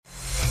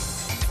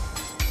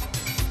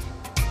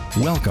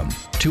Welcome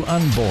to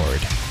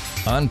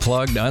Unboard.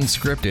 Unplugged,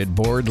 unscripted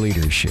board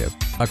leadership.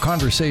 A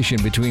conversation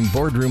between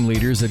boardroom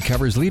leaders that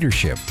covers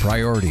leadership,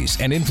 priorities,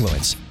 and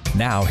influence.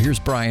 Now, here's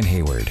Brian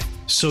Hayward.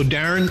 So,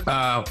 Darren,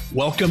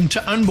 welcome to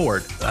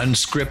Unboard,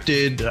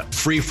 unscripted,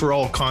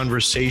 free-for-all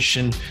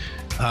conversation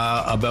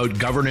about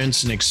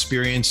governance and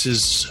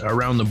experiences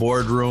around the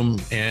boardroom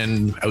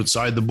and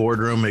outside the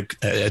boardroom,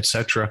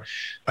 etc.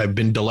 I've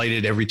been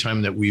delighted every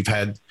time that we've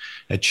had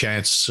a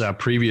chance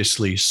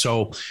previously.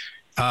 So,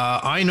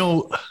 I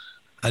know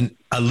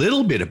a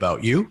little bit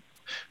about you,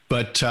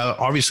 but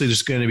obviously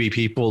there's going to be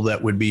people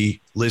that would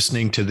be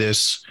listening to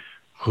this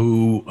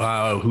who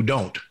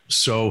don't.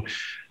 So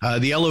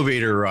the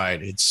elevator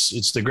ride,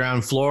 it's the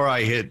ground floor.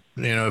 I hit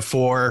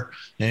 4,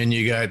 and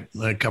you got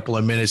a couple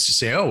of minutes to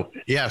say, oh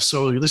yeah,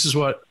 so this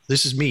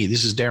is me.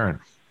 This is Darren.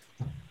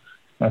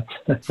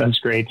 That's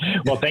great.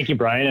 Well, thank you,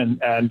 Brian,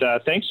 and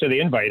thanks for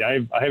the invite.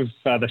 I've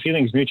the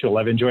feeling's mutual.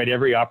 I've enjoyed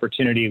every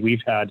opportunity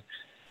we've had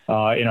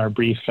in our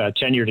brief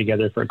tenure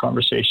together for a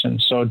conversation.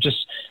 So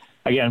just,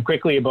 again,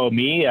 quickly about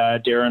me,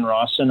 Darren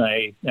Rawson.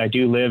 I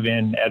do live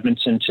in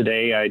Edmonton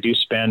today. I do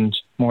spend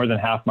more than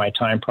half my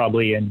time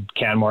probably in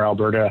Canmore,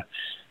 Alberta,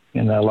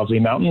 in the lovely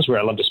mountains where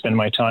I love to spend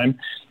my time.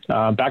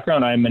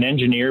 Background, I'm an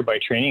engineer by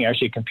training,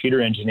 actually a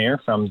computer engineer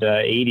from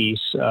the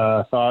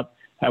 80s. Thought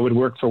I would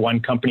work for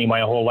one company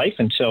my whole life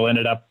until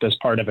ended up as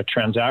part of a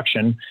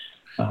transaction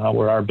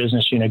where our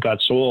business unit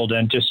got sold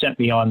and just sent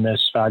me on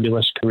this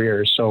fabulous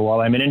career. So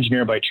while I'm an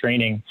engineer by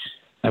training,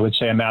 I would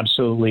say I'm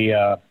absolutely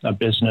a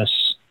business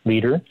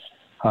leader.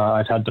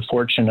 I've had the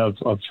fortune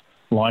of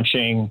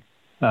launching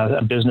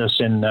a business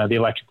in the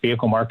electric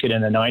vehicle market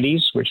in the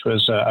 90s, which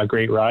was a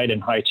great ride in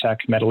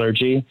high-tech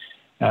metallurgy.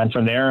 And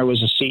from there, I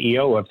was a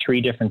CEO of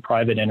 3 different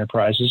private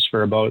enterprises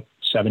for about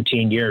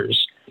 17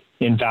 years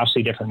in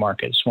vastly different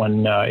markets,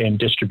 one in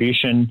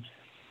distribution,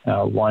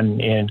 one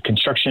in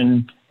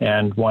construction,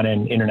 and one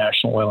in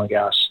international oil and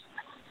gas.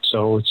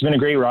 So it's been a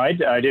great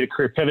ride. I did a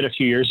career pivot a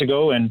few years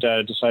ago and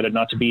decided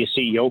not to be a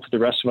CEO for the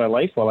rest of my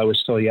life while I was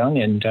still young.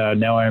 And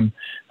now I'm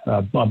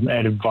an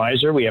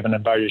advisor. We have an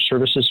advisory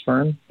services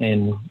firm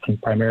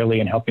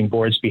primarily in helping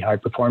boards be high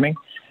performing.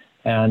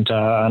 And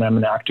I'm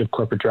an active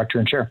corporate director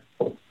and chair.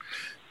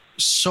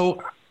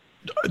 So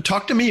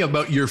talk to me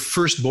about your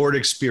first board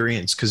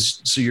experience,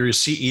 so you're a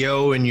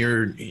CEO and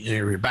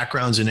your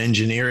background's in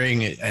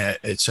engineering,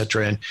 et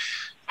cetera. And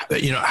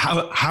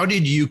how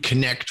did you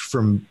connect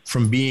from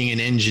being an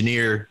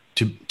engineer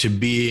to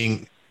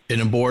being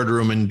in a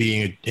boardroom and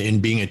being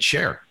a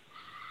chair?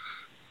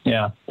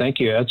 Yeah, thank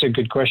you. That's a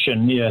good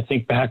question. Yeah,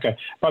 think back. I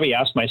probably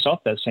asked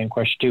myself that same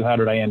question too. How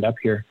did I end up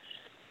here?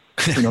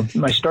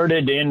 I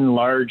started in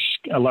large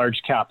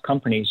cap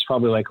companies,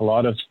 probably like a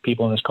lot of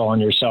people in this call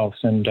and yourself.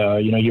 And,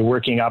 you're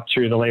working up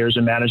through the layers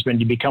of management.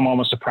 You become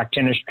almost a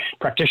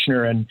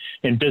practitioner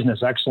in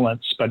business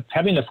excellence. But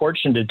having the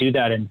fortune to do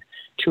that in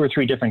 2 or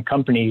 3 different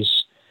companies,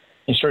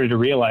 you started to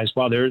realize,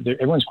 wow,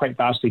 everyone's quite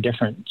vastly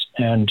different.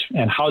 And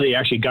how they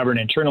actually govern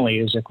internally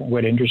is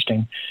quite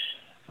interesting.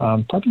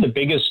 Probably the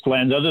biggest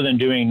lens, other than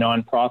doing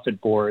nonprofit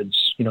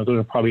boards, those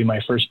are probably my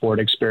first board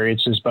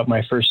experiences. But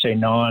my first,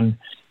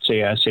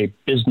 say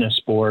business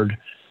board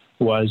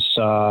was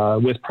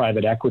with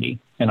private equity,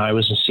 and I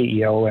was a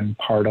CEO and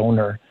part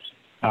owner,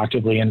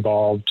 actively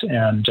involved,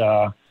 and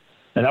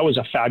that was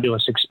a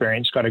fabulous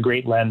experience. Got a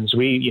great lens.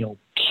 We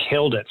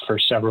killed it for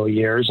several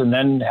years, and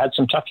then had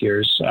some tough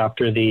years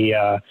after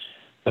the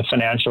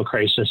financial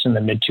crisis in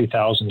the mid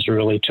 2000s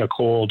really took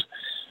hold.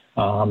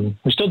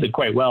 We still did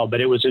quite well, but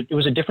it was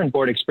a different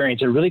board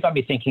experience. It really got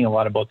me thinking a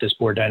lot about this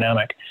board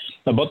dynamic.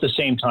 About the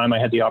same time, I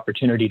had the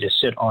opportunity to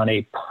sit on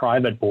a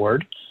private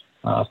board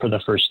for the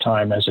first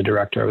time as a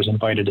director. I was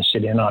invited to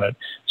sit in on it.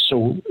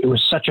 So it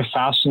was such a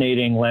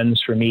fascinating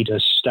lens for me to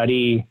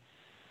study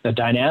the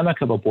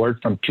dynamic of a board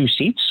from 2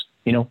 seats,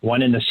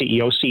 one in the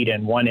CEO seat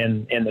and one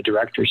in the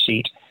director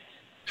seat.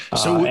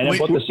 So and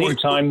about the same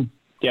time,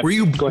 yep, were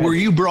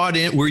you brought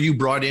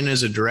in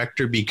as a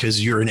director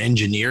because you're an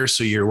engineer,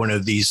 so you're one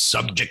of these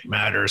subject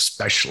matter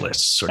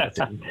specialists sort of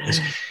thing?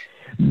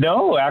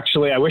 No,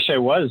 actually, I wish I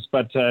was,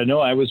 but no,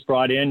 I was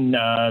brought in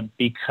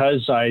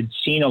because I'd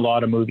seen a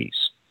lot of movies.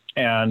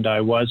 And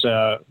I was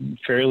a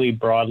fairly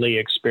broadly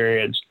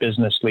experienced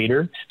business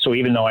leader. So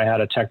even though I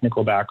had a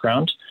technical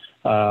background,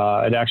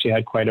 I'd actually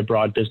had quite a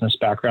broad business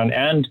background.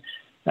 And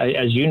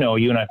as you know,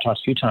 you and I've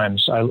talked a few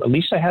times, at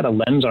least I had a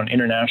lens on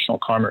international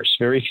commerce.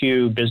 Very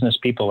few business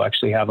people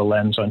actually have a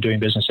lens on doing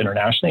business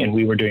internationally. And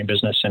we were doing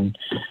business in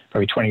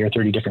probably 20 or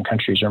 30 different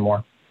countries or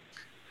more.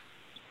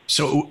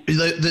 So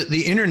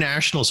the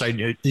international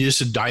side, just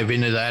to dive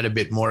into that a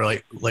bit more,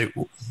 like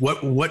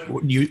what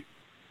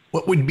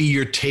would be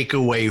your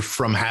takeaway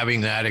from having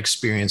that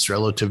experience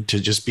relative to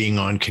just being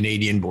on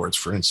Canadian boards,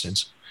 for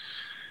instance?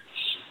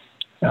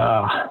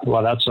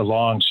 Well, that's a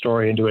long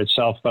story into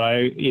itself, but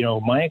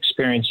my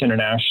experience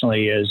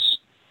internationally is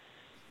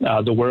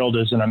the world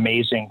is an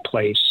amazing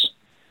place.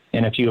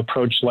 And if you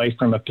approach life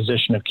from a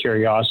position of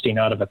curiosity,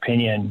 not of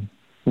opinion,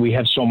 we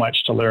have so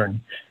much to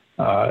learn.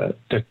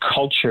 the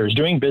cultures,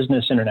 doing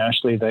business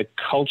internationally, the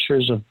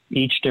cultures of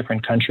each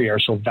different country are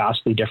so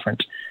vastly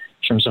different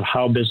in terms of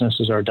how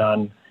businesses are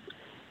done,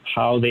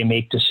 how they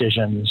make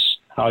decisions,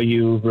 how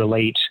you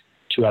relate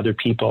to other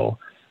people.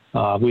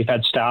 We've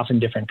had staff in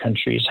different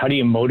countries. How do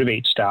you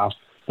motivate staff?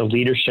 The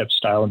leadership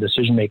style and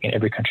decision-making in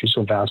every country is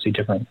so vastly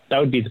different. That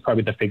would be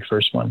probably the big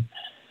first one.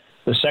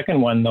 The second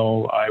one,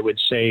 though, I would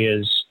say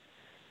is,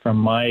 from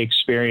my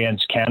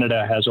experience,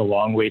 Canada has a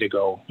long way to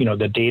go.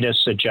 The data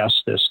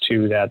suggests this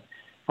too, that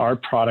our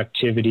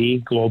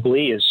productivity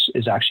globally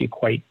is actually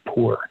quite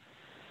poor,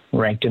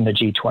 ranked in the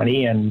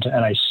G20. And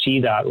I see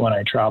that when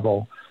I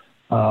travel.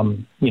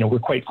 We're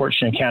quite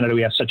fortunate in Canada.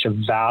 We have such a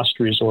vast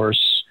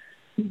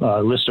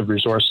list of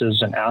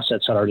resources and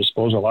assets at our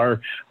disposal.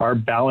 Our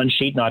balance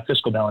sheet, not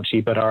fiscal balance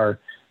sheet, but our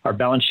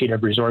balance sheet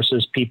of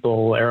resources,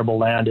 people, arable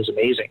land is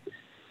amazing.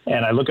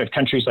 And I look at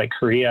countries like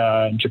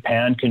Korea and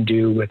Japan can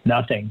do with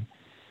nothing.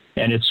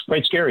 And it's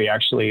quite scary,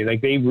 actually. Like,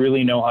 they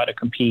really know how to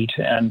compete,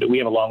 and we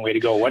have a long way to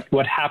go.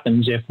 What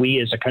happens if we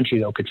as a country,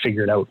 though, could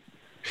figure it out?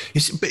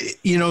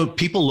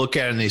 People look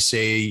at it and they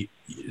say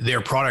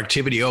their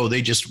productivity,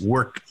 they just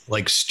work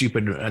like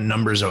stupid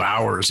numbers of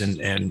hours.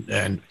 And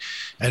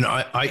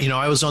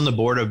I was on the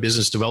board of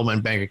Business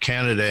Development Bank of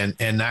Canada,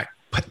 and that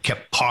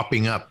kept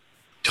popping up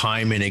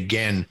time and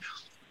again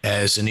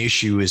as an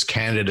issue, is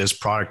Canada's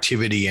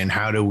productivity, and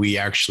how do we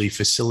actually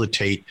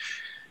facilitate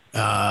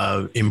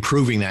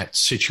improving that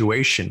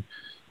situation?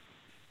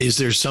 Is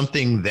there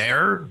something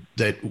there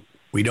that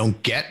we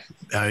don't get?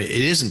 It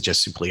isn't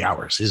just simply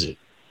hours, is it?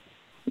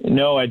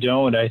 No, I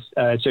don't.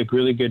 It's a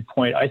really good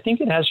point. I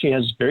think it actually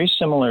has very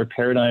similar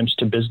paradigms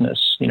to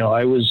business.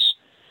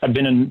 I've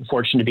been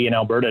fortunate to be in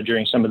Alberta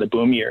during some of the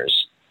boom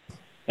years.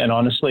 And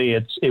honestly,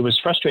 it was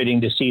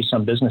frustrating to see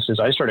some businesses.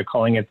 I started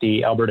calling it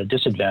the Alberta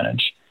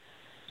disadvantage.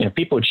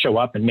 People would show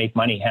up and make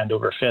money hand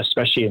over fist,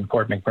 especially in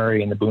Fort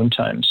McMurray in the boom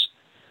times.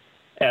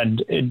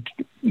 And we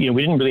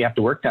didn't really have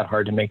to work that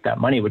hard to make that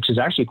money, which is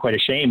actually quite a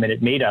shame. And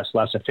it made us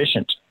less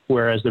efficient,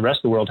 whereas the rest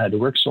of the world had to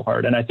work so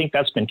hard. And I think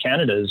that's been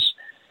Canada's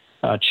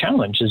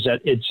challenge, is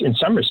that in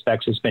some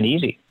respects, it's been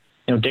easy.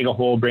 Dig a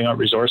hole, bring out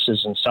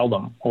resources and sell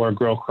them, or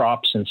grow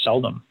crops and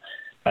sell them.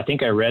 I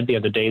think I read the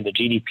other day the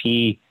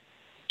GDP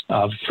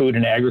of food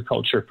and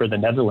agriculture for the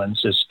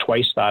Netherlands is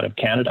twice that of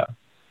Canada.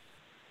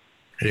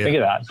 Yeah. Think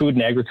of that. Food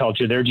and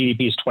agriculture, their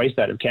GDP is twice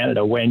that of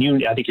Canada.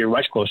 I think you're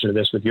much closer to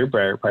this with your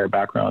prior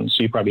background,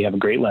 so you probably have a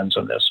great lens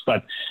on this.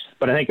 But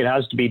I think it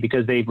has to be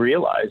because they've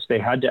realized they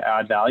had to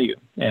add value.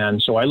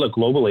 And so I look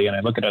globally and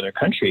I look at other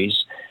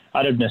countries.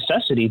 Out of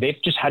necessity,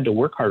 they've just had to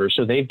work harder.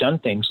 So they've done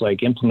things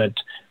like implement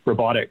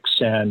robotics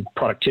and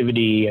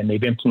productivity, and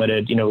they've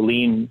implemented,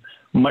 lean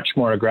much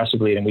more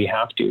aggressively than we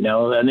have to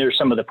now. And there's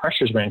some of the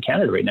pressures we're in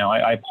Canada right now.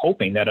 I'm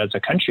hoping that as a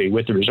country,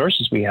 with the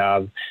resources we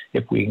have,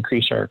 if we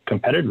increase our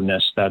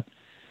competitiveness, that,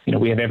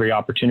 we have every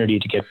opportunity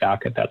to get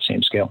back at that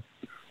same scale.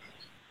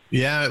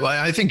 Yeah, well,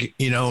 I think,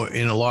 in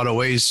a lot of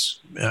ways,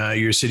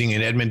 you're sitting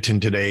in Edmonton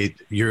today,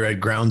 you're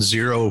at ground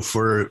zero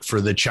for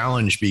the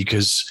challenge,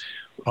 because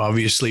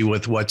obviously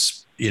with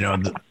what's,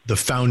 the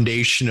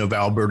foundation of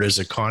Alberta's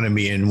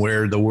economy and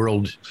where the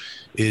world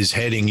is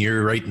heading,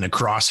 you're right in the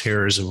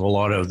crosshairs of a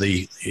lot of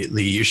the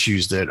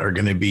issues that are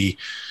going to be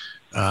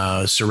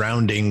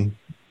surrounding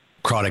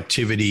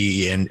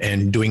productivity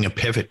and doing a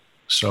pivot.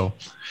 So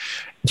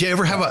do you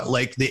ever have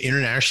like the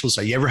international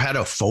side, you ever had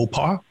a faux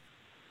pas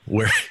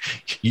where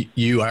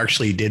you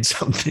actually did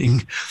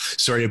something?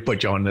 Sorry to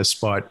put you on the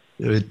spot.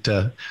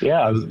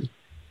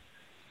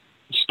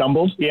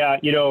 Stumbled. Yeah.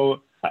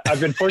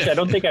 I've been fortunate. I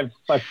don't think I've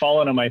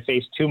fallen on my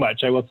face too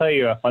much. I will tell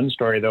you a fun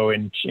story, though.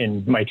 In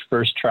my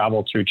first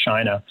travel through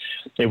China,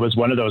 it was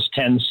one of those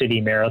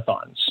 10-city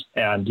marathons.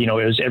 And, it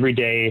was every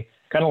day,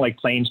 kind of like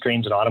planes,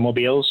 trains, and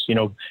automobiles.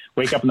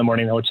 Wake up in the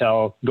morning in the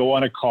hotel, go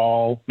on a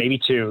call, maybe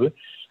two,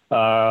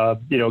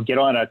 get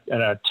on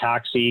a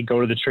taxi, go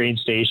to the train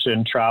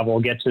station, travel,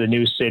 get to the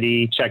new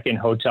city, check in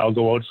hotel,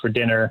 go out for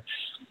dinner,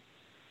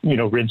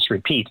 rinse,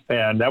 repeat.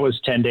 And that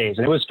was 10 days.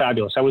 And it was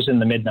fabulous. I was in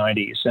the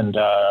mid-90s. And,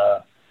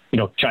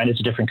 China's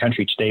a different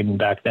country today than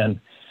back then.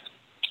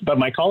 But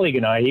my colleague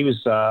and I, he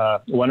was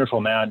a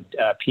wonderful man,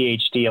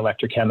 PhD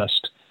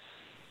electrochemist.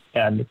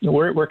 And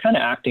we're kind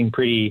of acting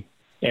pretty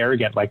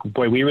arrogant, like,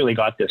 boy, we really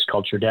got this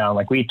culture down.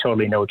 Like, we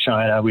totally know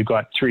China. We've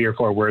got 3 or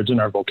 4 words in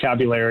our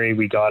vocabulary.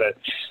 We got it.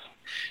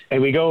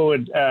 And we go,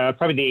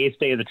 probably the 8th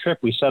day of the trip,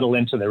 we settle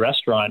into the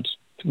restaurant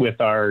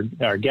with our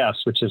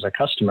guests, which is a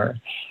customer.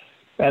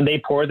 And they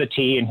pour the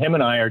tea, and him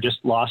and I are just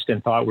lost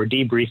in thought. We're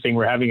debriefing.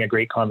 We're having a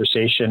great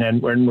conversation.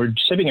 And when we're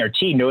sipping our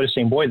tea,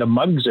 noticing, boy, the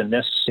mugs in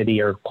this city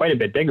are quite a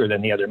bit bigger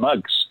than the other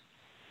mugs.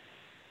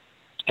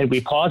 And we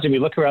pause and we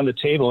look around the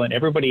table, and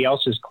everybody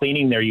else is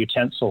cleaning their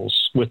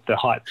utensils with the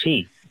hot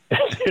tea.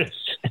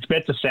 It's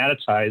meant to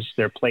sanitize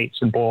their plates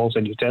and bowls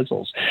and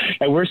utensils.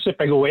 And we're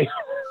sipping away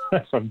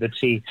from the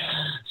tea.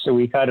 So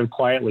we kind of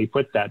quietly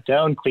put that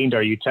down, cleaned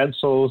our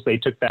utensils. They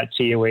took that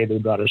tea away. They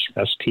brought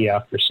us tea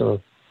after.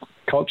 So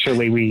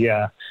culturally, we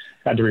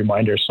had to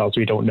remind ourselves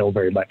we don't know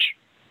very much.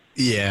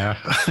 Yeah.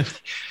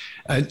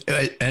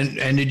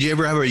 And did you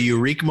ever have a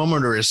eureka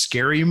moment or a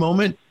scary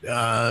moment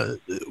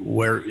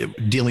where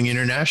dealing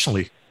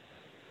internationally?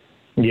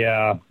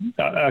 Yeah,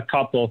 a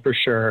couple for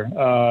sure.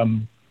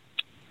 In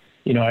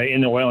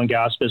the oil and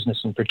gas business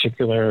in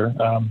particular,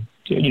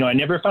 I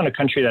never found a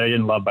country that I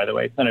didn't love, by the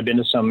way. And I've been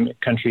to some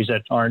countries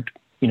that aren't,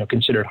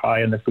 considered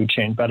high in the food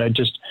chain, but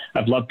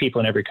I've loved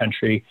people in every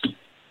country.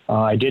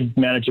 I did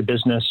manage a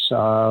business,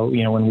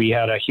 when we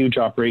had a huge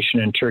operation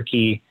in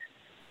Turkey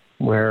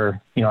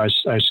where, I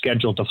was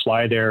scheduled to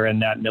fly there,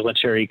 and that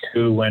military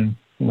coup when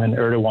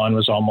Erdogan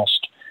was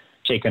almost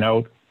taken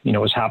out,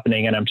 was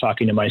happening. And I'm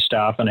talking to my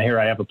staff, and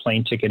I have a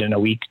plane ticket in a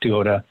week to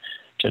go to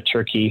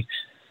Turkey.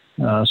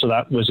 So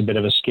that was a bit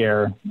of a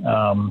scare.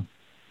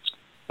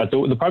 But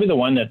probably the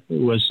one that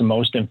was the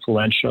most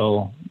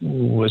influential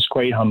was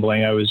quite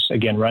humbling. I was,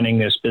 again, running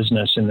this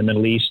business in the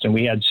Middle East, and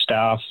we had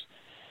staff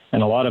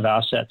and a lot of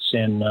assets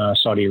in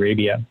Saudi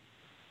Arabia.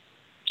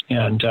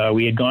 And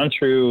we had gone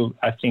through,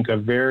 I think, a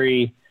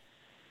very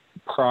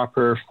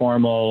proper,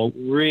 formal,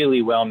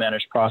 really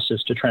well-managed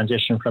process to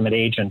transition from an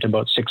agent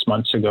about 6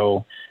 months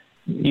ago,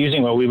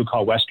 using what we would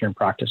call Western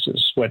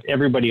practices, what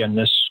everybody on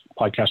this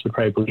podcast would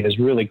probably believe is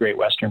really great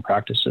Western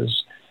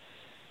practices.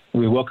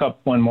 We woke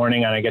up one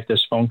morning and I get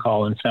this phone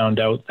call and found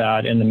out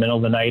that in the middle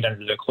of the night,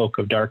 under the cloak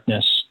of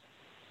darkness,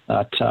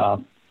 that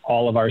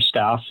all of our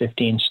staff,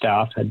 15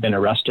 staff, had been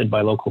arrested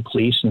by local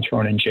police and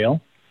thrown in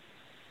jail,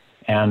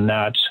 and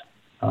that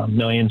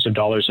millions of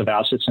dollars of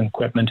assets and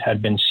equipment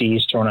had been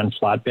seized, thrown on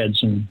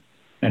flatbeds,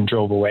 and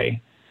drove away.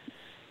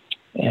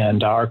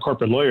 And our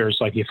corporate lawyers,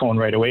 you phoned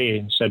right away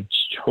and said,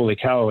 holy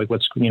cow,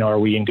 are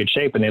we in good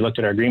shape? And they looked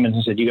at our agreements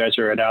and said, you guys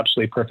are in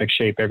absolutely perfect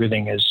shape.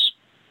 Everything is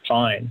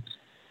fine.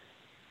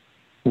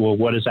 Well,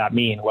 what does that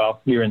mean?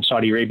 Well, you're in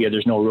Saudi Arabia.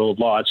 There's no rule of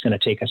law. It's going to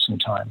take us some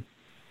time.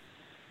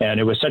 And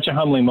it was such a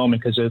humbling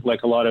moment because,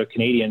 like a lot of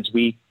Canadians,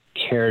 we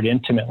cared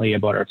intimately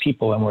about our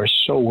people, and we're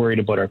so worried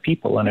about our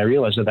people. And I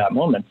realized at that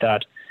moment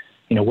that,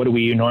 what do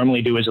we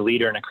normally do as a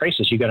leader in a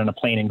crisis? You get on a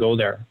plane and go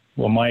there.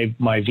 Well,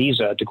 my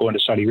visa to go into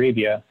Saudi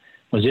Arabia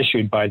was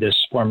issued by this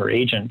former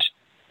agent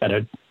that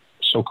had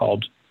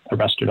so-called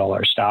arrested all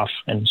our staff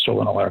and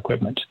stolen all our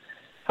equipment.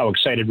 How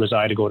excited was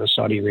I to go to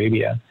Saudi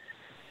Arabia?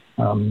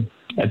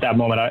 At that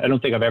moment, I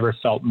don't think I've ever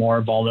felt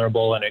more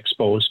vulnerable and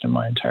exposed in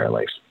my entire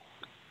life.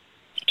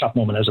 Tough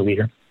moment as a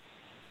leader.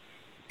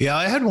 Yeah,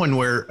 I had one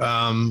where,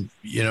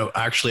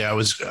 actually I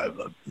was,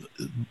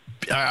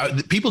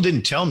 people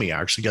didn't tell me,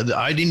 actually.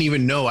 I didn't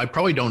even know. I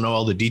probably don't know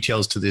all the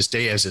details to this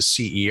day as a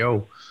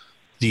CEO,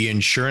 the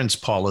insurance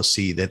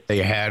policy that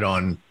they had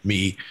on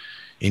me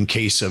in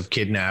case of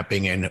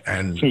kidnapping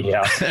and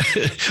yeah.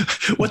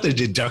 what the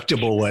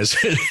deductible was.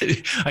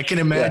 I can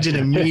imagine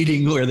a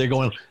meeting where they're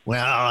going,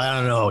 well, I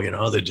don't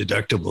know, the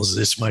deductible is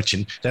this much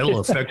and that'll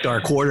affect our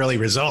quarterly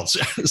results.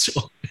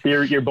 So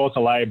you're both a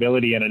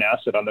liability and an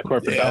asset on the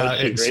corporate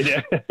balance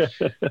sheet,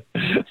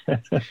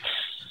 right?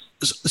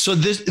 So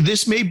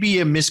this may be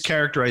a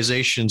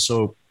mischaracterization.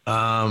 So,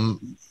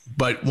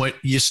 but when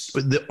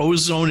the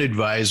ozone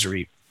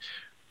advisory,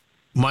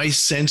 my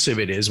sense of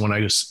it is when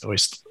I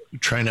was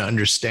trying to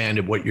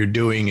understand what you're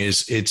doing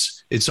is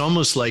it's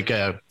almost like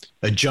a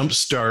jump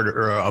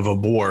starter of a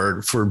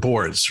board for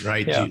boards,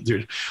 right? Yeah.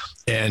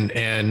 And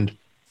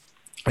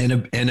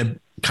a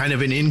kind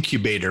of an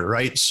incubator,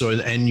 right? So,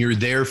 and you're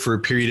there for a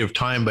period of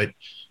time,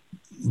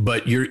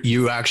 but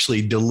you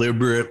actually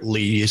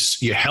deliberately,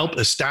 you help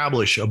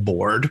establish a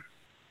board,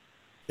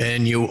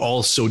 and you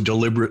also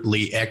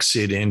deliberately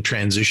exit and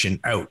transition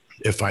out.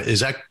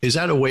 Is that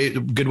a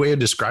good way of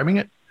describing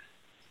it?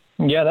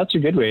 Yeah, that's a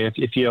good way.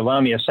 If you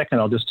allow me a second,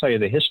 I'll just tell you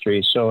the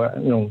history. So,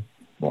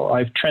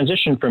 I've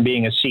transitioned from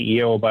being a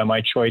CEO by my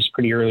choice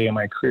pretty early in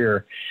my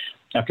career.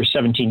 After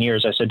 17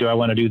 years, I said, do I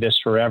want to do this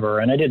forever?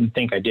 And I didn't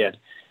think I did.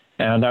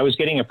 And I was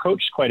getting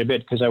approached quite a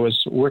bit because I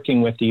was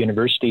working with the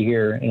university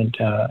here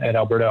at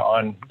Alberta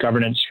on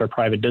governance for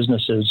private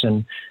businesses.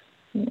 And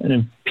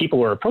people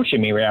were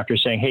approaching me right after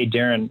saying, hey,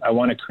 Darren, I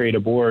want to create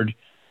a board.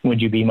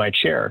 Would you be my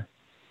chair?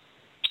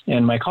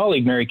 And my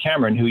colleague, Mary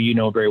Cameron, who you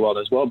know very well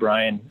as well,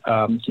 Brian,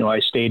 I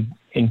stayed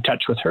in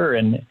touch with her,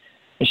 and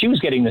she was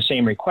getting the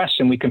same requests.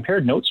 And we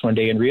compared notes one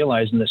day and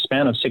realized in the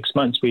span of 6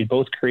 months, we had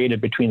both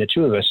created between the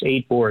two of us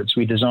 8 boards.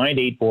 We designed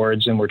 8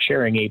 boards and we're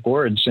chairing 8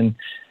 boards.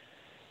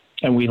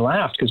 And we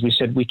laughed because we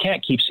said, we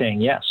can't keep saying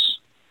yes.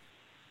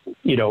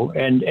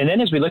 And then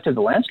as we looked at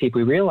the landscape,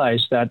 we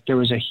realized that there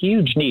was a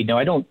huge need.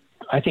 Now,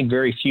 I think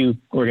very few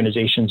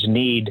organizations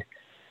need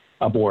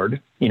a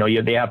board.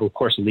 They have, of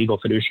course, a legal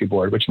fiduciary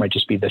board, which might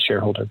just be the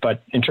shareholder.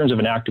 But in terms of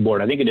an active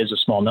board, I think it is a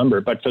small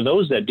number. But for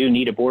those that do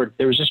need a board,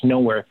 there was just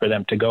nowhere for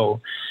them to go.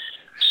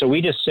 So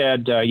we just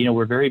said,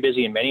 we're very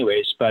busy in many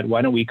ways, but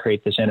why don't we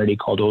create this entity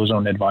called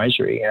Ozone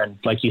Advisory? And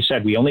like you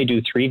said, we only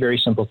do 3 very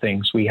simple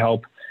things. We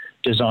help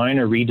design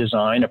or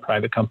redesign a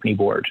private company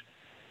board.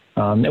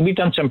 And we've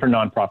done some for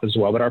nonprofits as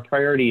well, but our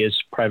priority is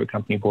private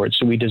company boards.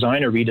 So we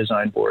design or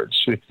redesign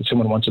boards. So if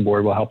someone wants a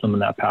board, we'll help them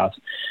in that path.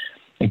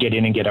 And get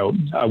in and get out.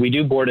 We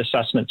do board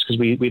assessments because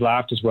we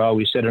laughed as well.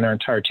 We said in our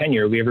entire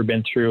tenure, have we ever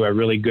been through a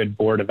really good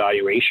board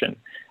evaluation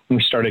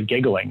we started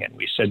giggling and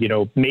we said,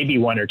 maybe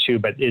one or two,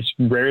 but it's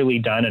rarely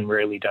done and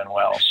rarely done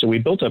well. So we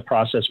built a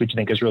process which I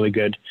think is really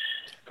good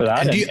for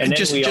that. And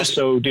then we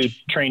also do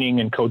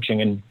training and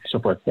coaching and so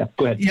forth. Yeah,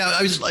 go ahead. Yeah,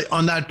 I was like,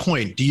 on that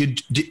point,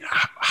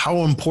 how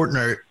important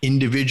are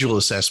individual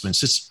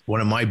assessments? It's one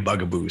of my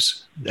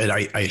bugaboos that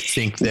I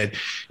think that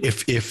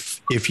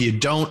if you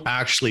don't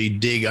actually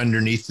dig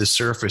underneath the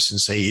surface and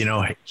say,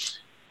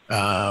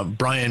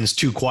 Brian's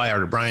too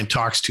quiet, or Brian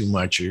talks too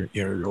much,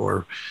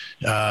 or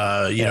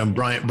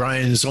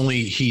Brian's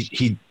only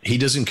he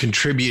doesn't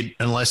contribute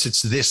unless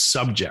it's this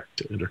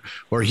subject,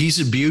 or he's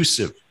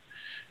abusive.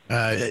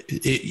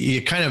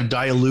 You kind of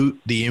dilute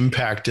the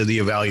impact of the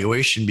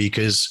evaluation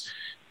because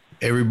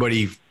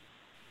everybody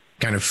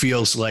kind of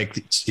feels like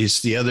it's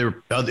the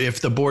other.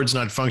 If the board's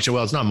not functioning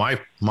well, it's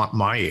not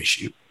my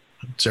issue.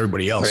 It's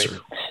everybody else.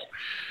 Right.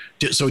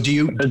 So do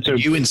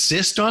you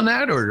insist on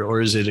that,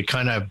 or is it a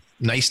kind of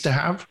nice to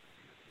have?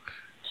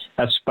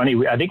 That's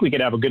funny. I think we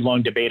could have a good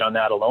long debate on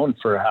that alone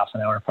for a half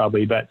an hour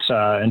probably, but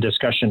in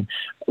discussion.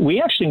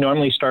 We actually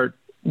normally start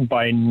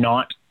by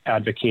not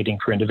advocating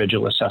for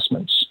individual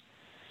assessments.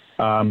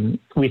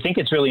 We think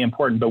it's really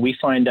important, but we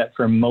find that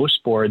for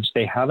most boards,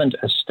 they haven't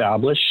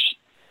established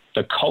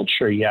the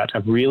culture yet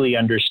of really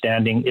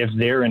understanding if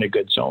they're in a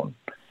good zone.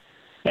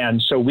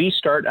 And so we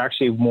start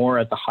actually more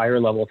at the higher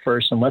level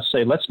first. And let's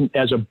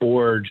as a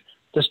board,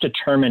 just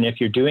determine if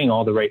you're doing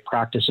all the right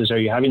practices. Are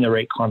you having the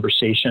right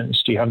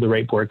conversations? Do you have the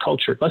right board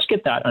culture? Let's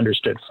get that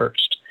understood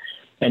first.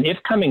 And if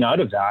coming out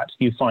of that,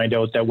 you find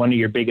out that one of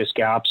your biggest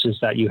gaps is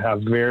that you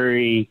have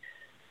very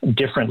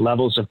different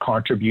levels of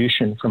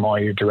contribution from all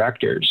your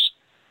directors,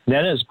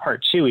 then as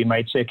part two, we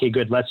might say, okay,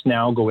 good, let's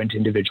now go into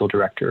individual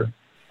director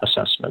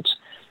assessments.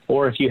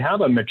 Or if you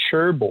have a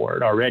mature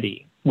board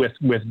already with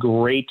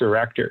great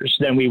directors,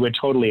 then we would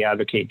totally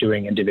advocate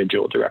doing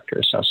individual director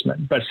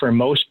assessment. But for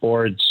most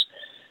boards,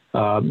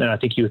 and I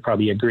think you would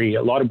probably agree,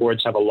 a lot of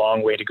boards have a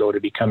long way to go to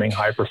becoming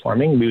high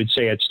performing. We would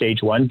say at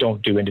stage one,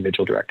 don't do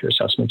individual director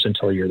assessments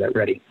until you're that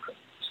ready.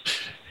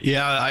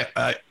 Yeah,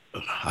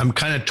 I'm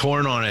kind of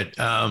torn on it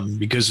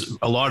because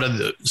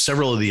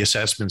several of the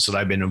assessments that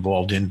I've been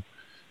involved in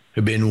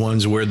have been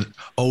ones where,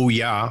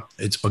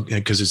 it's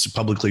because it's a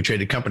publicly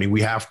traded company.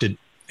 We have to,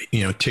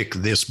 tick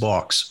this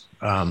box.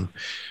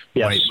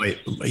 Yes.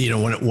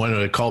 One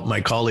of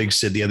my colleagues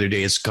said the other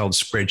day, it's called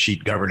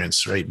spreadsheet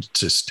governance, right? It's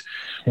just,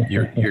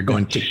 you're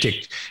going tick,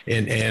 tick.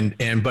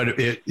 But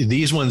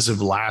these ones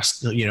have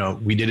lasted,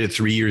 we did it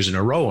 3 years in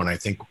a row. And I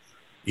think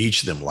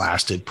each of them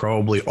lasted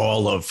probably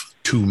all of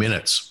 2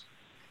 minutes.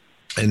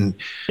 And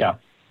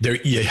there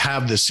you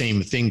have the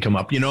same thing come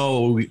up,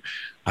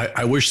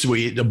 I wish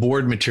the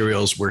board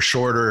materials were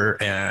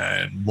shorter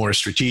and more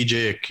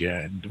strategic,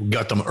 and we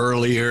got them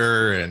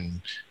earlier,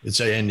 and it's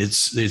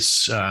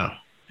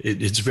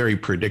very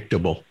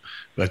predictable.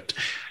 But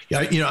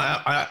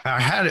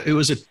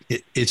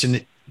it's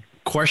a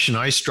question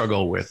I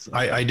struggle with.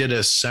 I did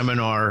a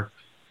seminar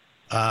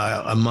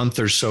a month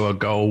or so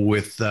ago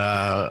with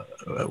a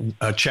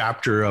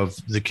chapter of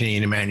the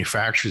Canadian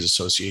Manufacturers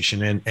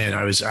Association, and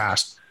I was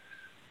asked,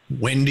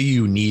 when do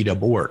you need a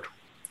board?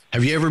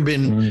 Have you ever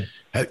been?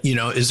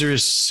 Is there a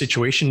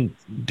situation,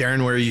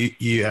 Darren, where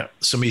you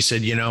somebody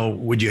said,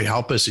 would you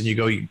help us? And you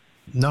go,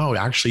 no,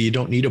 actually, you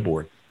don't need a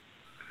board.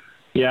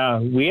 Yeah,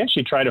 we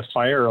actually try to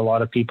fire a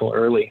lot of people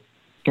early.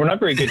 We're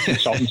not very good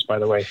consultants, by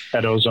the way,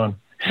 at Ozone.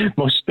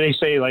 They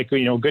say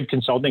good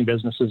consulting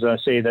businesses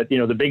say that,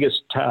 the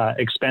biggest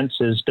expense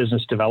is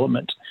business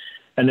development.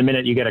 And the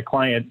minute you get a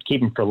client,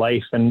 keep them for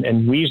life.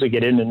 And we usually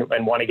get in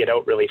and want to get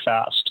out really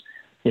fast.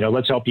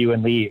 Let's help you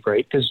and leave,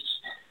 right? Because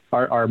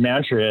our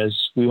mantra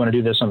is we want to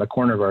do this on the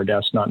corner of our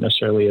desk, not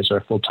necessarily as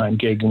our full-time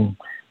gig, and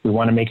we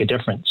want to make a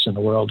difference in the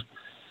world.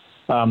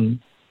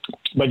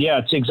 But yeah,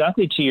 it's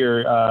exactly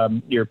to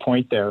your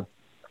point there.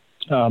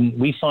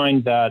 We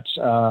find that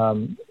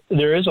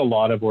there is a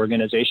lot of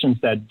organizations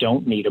that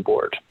don't need a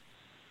board.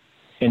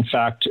 In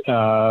fact,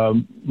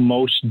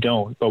 most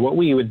don't. But what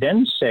we would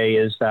then say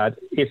is that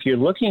if you're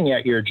looking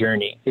at your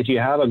journey, if you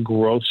have a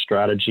growth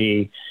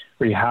strategy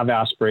or you have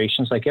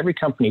aspirations, like every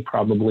company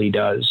probably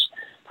does,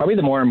 probably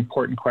the more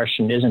important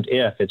question isn't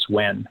if, it's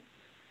when.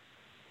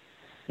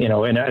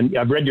 And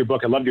I've read your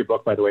book. I loved your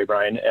book, by the way,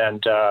 Brian,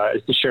 and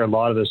I share a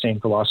lot of the same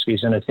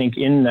philosophies. And I think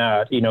in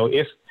that,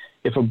 if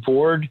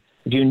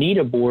you need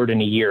a board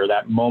in a year,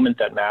 that moment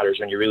that matters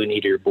when you really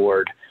need your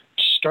board,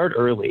 start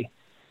early,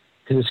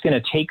 because it's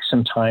going to take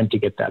some time to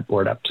get that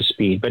board up to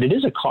speed. But it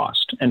is a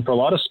cost. And for a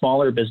lot of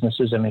smaller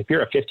businesses, if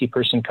you're a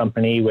 50-person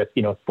company with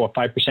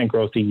 5%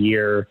 growth a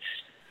year,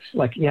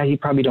 you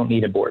probably don't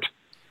need a board.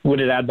 Would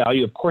it add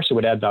value? Of course it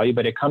would add value,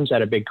 but it comes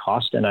at a big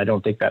cost, and I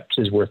don't think that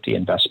is worth the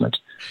investment.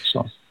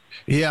 So,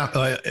 yeah,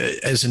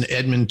 as an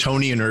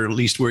Edmontonian, or at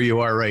least where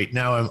you are right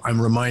now,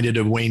 I'm reminded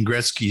of Wayne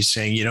Gretzky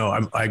saying,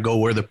 I go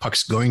where the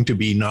puck's going to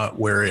be, not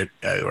where it,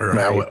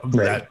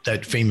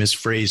 that famous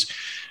phrase,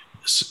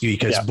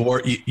 because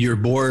your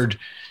board,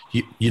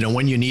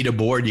 when you need a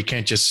board, you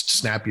can't just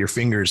snap your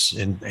fingers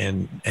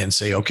and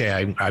say,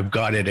 okay, I've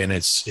got it and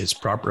it's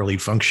properly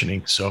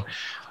functioning. So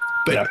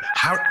But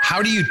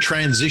how do you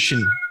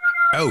transition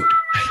out?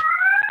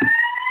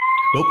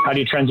 Oh. How do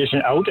you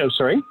transition out? Oh,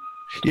 sorry.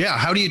 Yeah.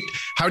 How do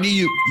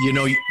you,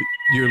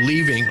 you're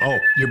leaving. Oh,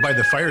 you're by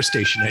the fire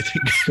station, I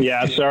think.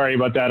 Yeah. Sorry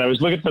about that. I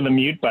was looking for the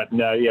mute button.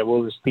 Yeah,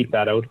 we'll just beat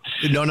that out.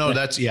 No,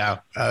 that's, yeah.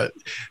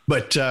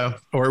 But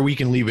or we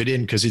can leave it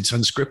in because it's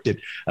unscripted.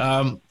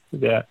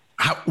 Yeah.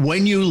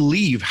 When you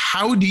leave,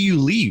 how do you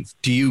leave?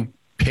 Do you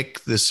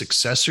pick the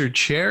successor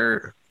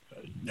chair?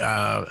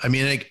 I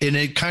mean, and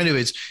it kind of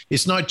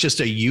it's not just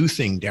a you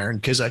thing, Darren,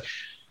 because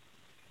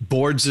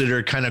boards that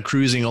are kind of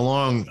cruising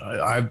along,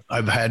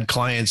 I've had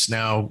clients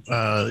now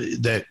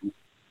that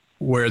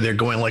where they're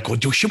going like, well,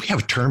 should we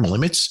have term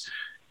limits?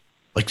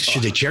 Like,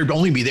 should the chair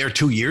only be there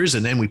 2 years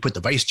and then we put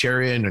the vice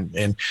chair in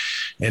and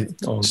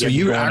so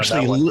you're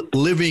actually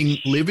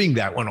living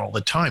that one all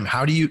the time.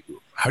 How do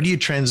you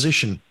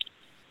transition?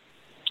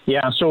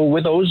 Yeah, so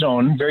with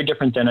Ozone, very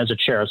different than as a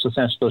chair. So let's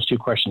answer those two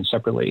questions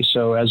separately.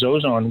 So as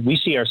Ozone, we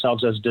see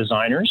ourselves as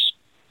designers,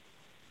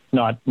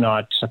 not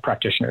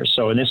practitioners.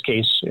 So in this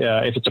case,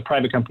 if it's a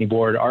private company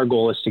board, our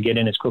goal is to get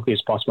in as quickly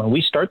as possible. And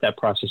we start that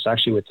process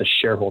actually with the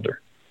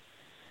shareholder.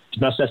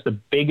 That's the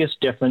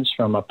biggest difference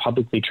from a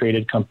publicly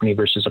traded company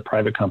versus a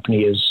private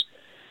company is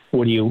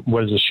what do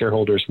the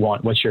shareholders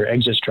want? What's your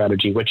exit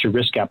strategy? What's your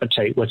risk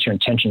appetite? What's your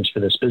intentions for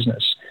this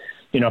business?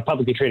 A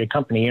publicly traded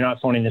company, you're not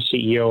phoning the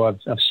CEO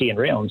of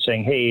C&Rail and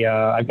saying, hey,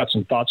 I've got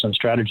some thoughts on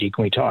strategy.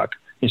 Can we talk?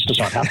 It's just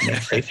not happening,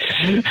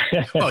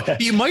 right? Well,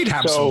 you might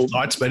have some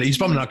thoughts, but he's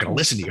probably not going to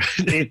listen to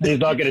you. He's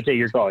not going to take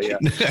your call, yeah.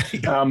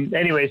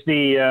 Anyways,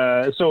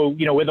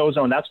 with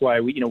Ozone, that's why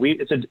when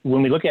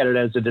we look at it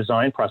as a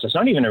design process,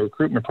 not even a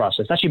recruitment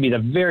process, that should be the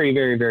very,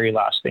 very, very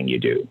last thing you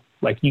do.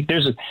 Like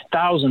there's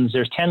tens,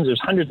 there's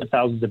hundreds of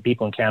thousands of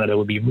people in Canada who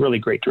would be really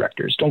great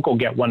directors. Don't go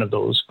get one of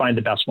those. Find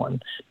the best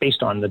one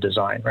based on the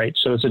design, right?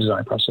 So it's a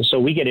design process. So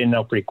we get in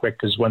now pretty quick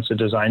because once the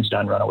design's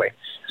done, run away.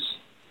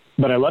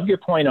 But I love your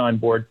point on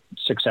board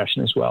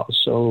succession as well.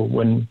 So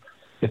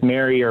if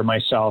Mary or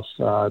myself,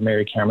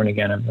 Mary Cameron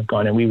again, have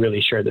gone and we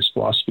really share this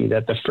philosophy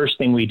that the first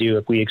thing we do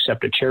if we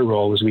accept a chair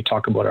role is we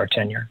talk about our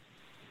tenure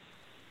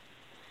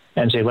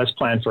and say, let's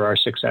plan for our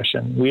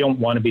succession. We don't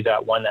want to be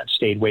that one that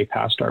stayed way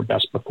past our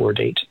best before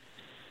date.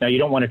 Now, you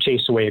don't want to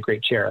chase away a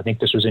great chair. I think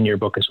this was in your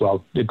book as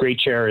well. The great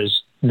chair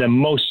is the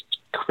most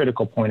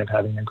critical point of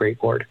having a great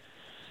board.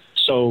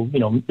 So,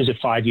 is it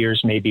 5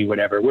 years, maybe,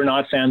 whatever. We're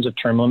not fans of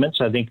term limits.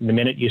 I think the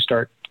minute you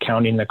start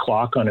counting the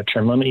clock on a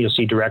term limit, you'll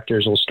see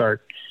directors will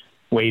start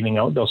waving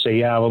out. They'll say,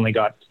 yeah, I've only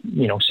got,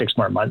 6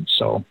 more months.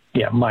 So,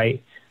 yeah, my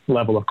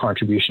level of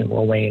contribution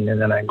will wane and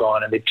then I'm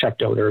gone and they've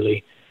checked out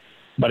early.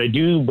 But I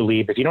do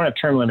believe if you don't have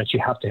term limits, you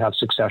have to have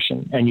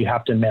succession and you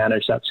have to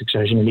manage that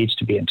succession. It needs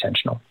to be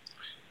intentional.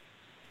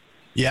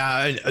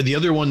 Yeah. The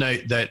other one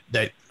that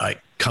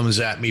comes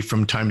at me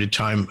from time to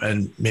time,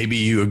 and maybe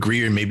you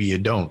agree or maybe you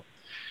don't,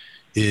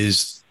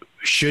 is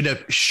should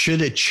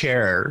a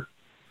chair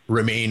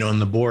remain on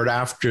the board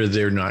after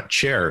they're not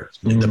chair,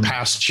 the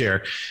past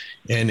chair?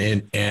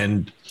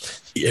 And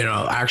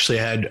actually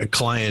I had a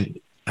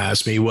client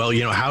ask me, well,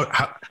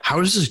 how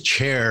does a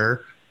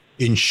chair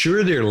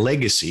ensure their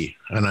legacy?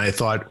 And I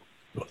thought,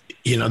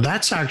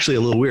 that's actually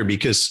a little weird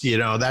because,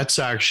 that's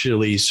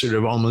actually sort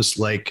of almost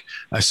like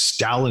a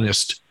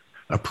Stalinist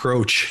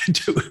approach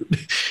to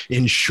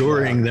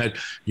ensuring that,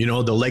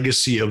 the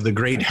legacy of the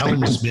great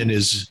helmsman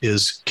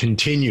is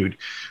continued,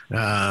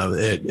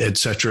 et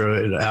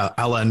cetera,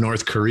 a la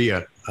North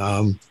Korea.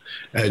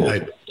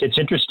 It's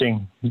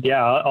interesting.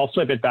 Yeah, I'll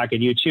flip it back at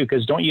you too,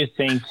 because don't you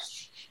think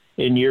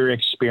in your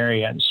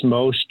experience,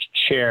 most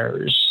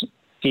chairs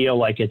feel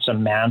like it's a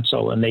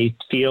mantle and they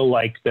feel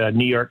like the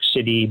New York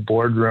City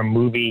boardroom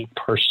movie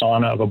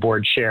persona of a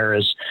board chair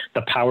is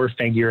the power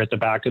figure at the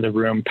back of the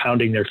room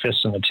pounding their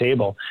fists on the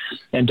table?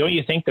 And don't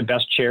you think the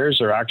best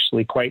chairs are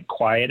actually quite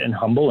quiet and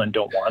humble and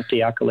don't want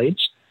the accolades?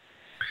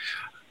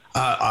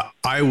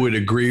 I would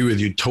agree with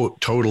you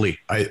totally.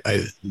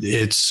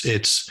 You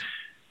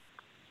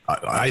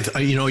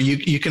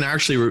can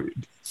actually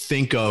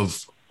think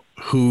of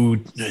who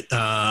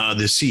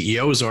the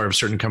CEOs are of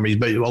certain companies,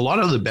 but a lot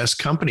of the best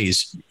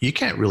companies, you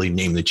can't really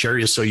name the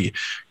chair. So you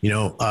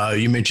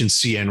mentioned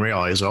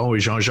C&Rail. As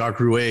always,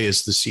 Jean-Jacques Rouet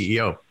is the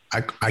CEO.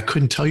 I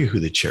couldn't tell you who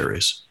the chair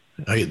is.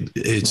 Right.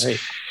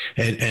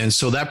 And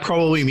so that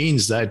probably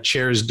means that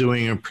chair is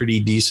doing a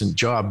pretty decent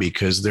job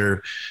because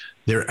they're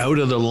out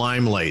of the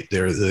limelight.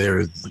 They're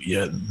the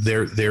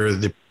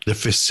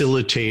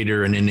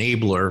facilitator and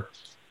enabler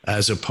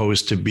as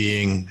opposed to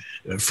being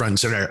front and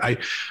center.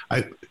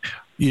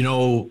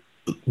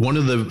 One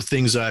of the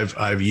things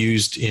I've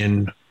used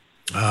in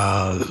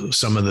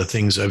some of the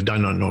things I've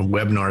done on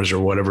webinars or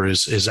whatever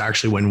is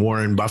actually when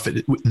Warren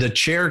Buffett, the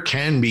chair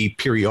can be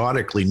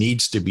periodically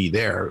needs to be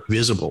there,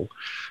 visible,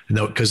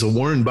 because the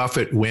Warren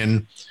Buffett,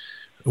 when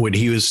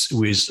he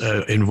was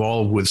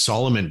involved with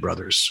Salomon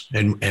Brothers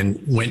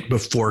and went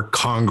before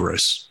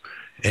Congress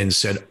and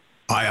said,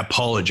 I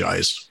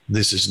apologize.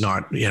 This is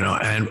not,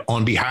 and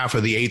on behalf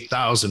of the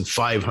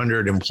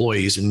 8,500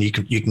 employees, and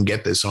you can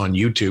get this on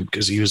YouTube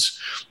because he was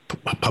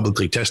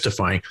publicly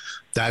testifying.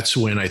 That's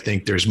when I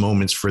think there's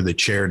moments for the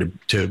chair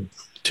to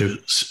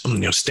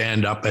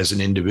stand up as an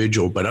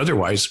individual, but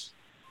otherwise,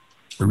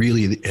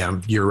 really,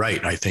 you're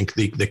right. I think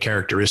the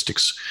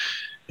characteristics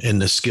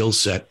and the skill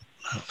set.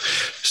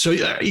 So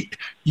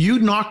you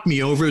knocked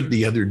me over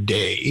the other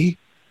day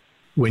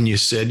when you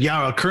said,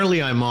 yeah,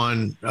 currently I'm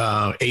on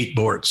 8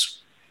 boards.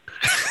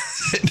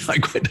 I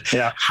went,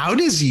 yeah. How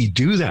does he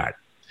do that?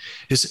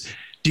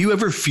 Do you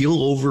ever feel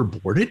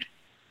overboarded?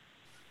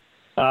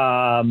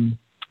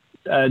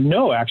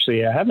 No,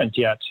 actually, I haven't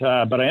yet,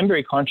 but I am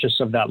very conscious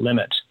of that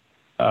limit.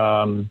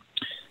 And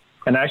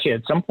actually,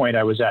 at some point,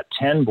 I was at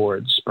 10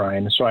 boards,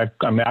 Brian. So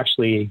I'm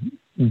actually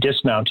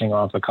dismounting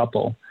off a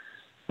couple.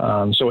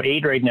 So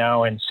 8 right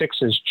now, and 6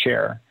 is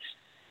chair.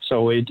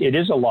 So it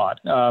is a lot.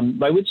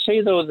 I would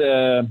say, though,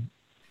 the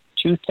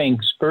 2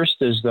 things. First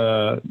is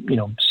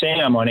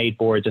saying I'm on 8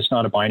 boards, it's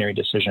not a binary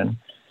decision.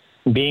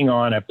 Being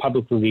on a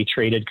publicly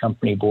traded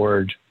company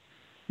board,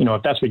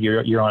 if that's what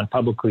you're on,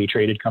 publicly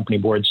traded company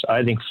boards,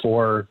 I think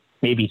 4,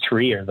 maybe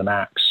 3 are the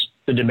max.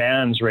 The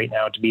demands right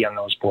now to be on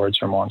those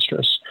boards are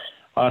monstrous.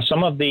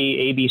 Some of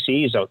the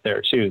ABCs out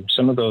there too,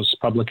 some of those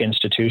public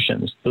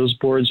institutions, those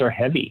boards are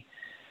heavy,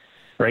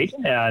 right?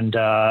 And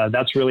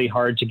that's really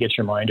hard to get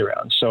your mind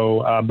around.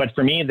 So, but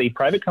for me, the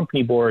private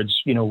company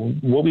boards,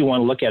 what we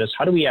want to look at is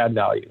how do we add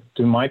value?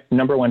 So my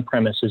number one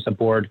premise is the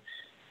board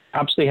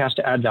absolutely has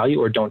to add value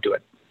or don't do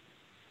it.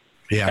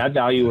 Yeah. Add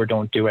value or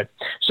don't do it.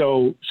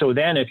 So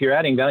then if you're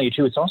adding value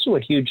too, it's also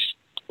a huge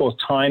both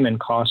time and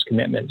cost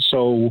commitment.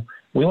 So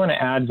we want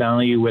to add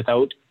value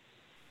without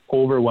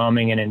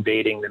overwhelming and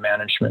invading the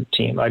management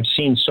team. I've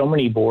seen so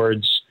many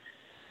boards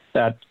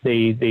that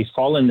they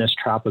fall in this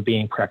trap of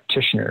being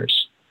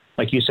practitioners.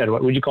 Like you said,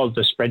 what would you call it?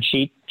 The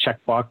spreadsheet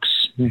checkbox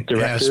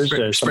directors?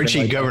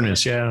 Spreadsheet like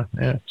governance. Yeah.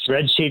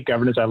 Spreadsheet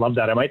governance. I love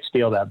that. I might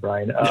steal that,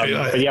 Brian.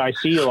 But yeah, I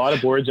see a lot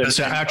of boards. That's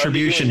an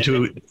attribution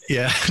to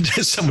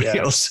somebody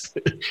else.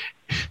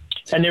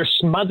 And they're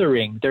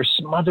smothering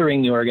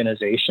the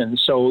organization.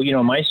 So,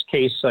 in my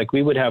case, like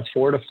we would have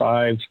 4 to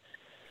 5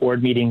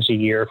 board meetings a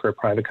year for a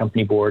private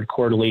company board,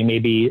 quarterly,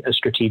 maybe a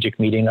strategic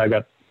meeting. I've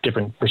got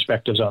different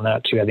perspectives on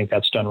that too. I think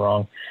that's done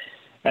wrong.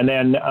 And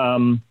then,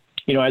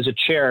 as a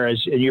chair,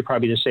 as you're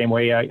probably the same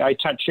way, I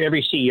touch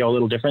every CEO a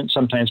little different.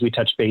 Sometimes we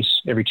touch base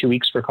every 2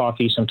 weeks for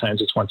coffee.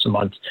 Sometimes it's once a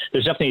month.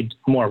 There's definitely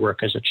more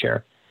work as a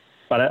chair,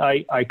 but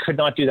I could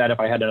not do that if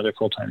I had another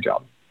full-time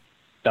job.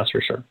 That's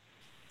for sure.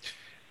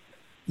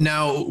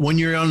 Now, when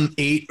you're on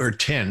 8 or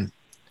 10,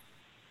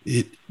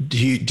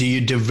 do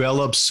you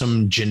develop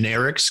some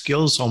generic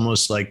skills,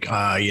 almost like,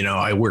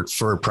 I work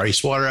for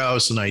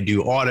Pricewaterhouse and I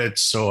do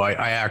audits. So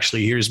I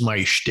actually, here's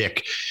my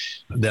shtick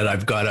that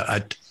I've got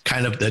a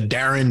kind of the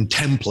Darren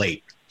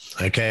template.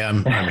 Okay.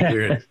 I'm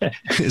here.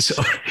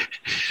 So,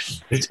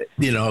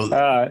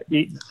 yeah,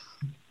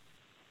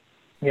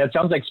 it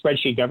sounds like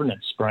spreadsheet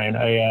governance, Brian.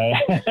 I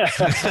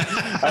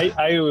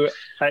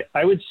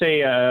would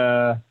say,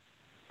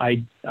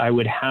 I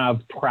would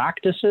have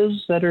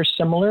practices that are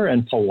similar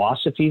and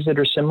philosophies that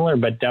are similar,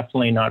 but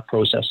definitely not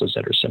processes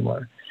that are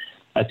similar.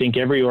 I think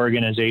every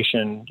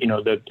organization,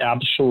 the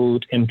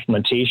absolute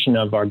implementation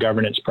of our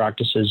governance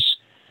practices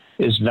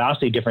is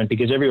vastly different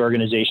because every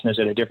organization is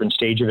at a different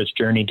stage of its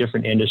journey,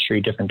 different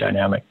industry, different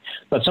dynamic.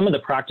 But some of the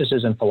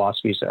practices and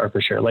philosophies are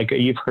for sure. Like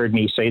you've heard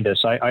me say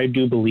this, I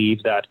do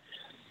believe that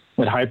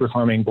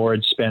high-performing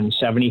boards spend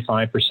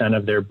 75%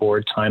 of their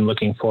board time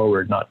looking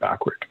forward, not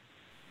backward.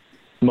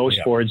 Most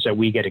boards that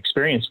we get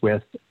experience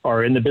with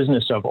are in the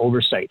business of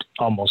oversight,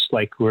 almost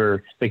like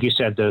we're, like you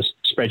said, the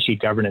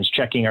spreadsheet governance,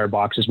 checking our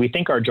boxes. We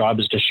think our job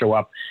is to show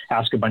up,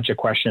 ask a bunch of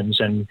questions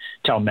and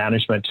tell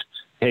management,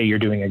 hey, you're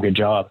doing a good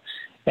job.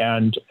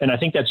 And I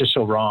think that's just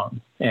so wrong.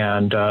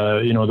 And,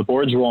 the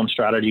board's role and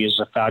strategy is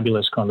a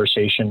fabulous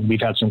conversation. We've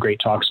had some great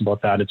talks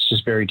about that. It's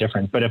just very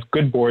different. But if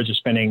good boards are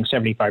spending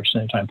 75%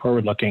 of the time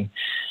forward looking,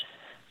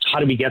 how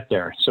do we get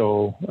there?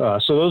 So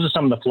those are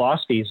some of the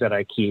philosophies that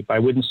I keep. I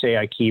wouldn't say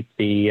I keep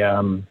the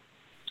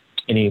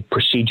any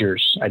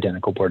procedures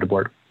identical board to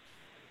board.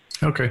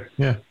 Okay.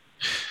 Yeah.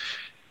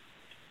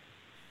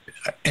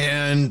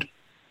 And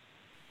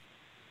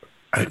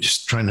I'm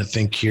just trying to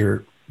think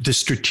here, the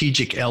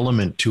strategic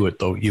element to it,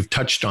 though, you've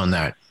touched on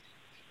that.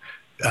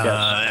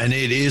 Yes. And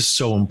it is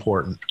so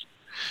important.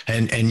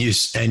 I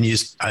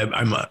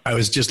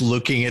was just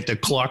looking at the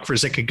clock for a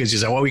second because you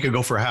said, well, we could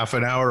go for half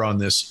an hour on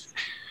this.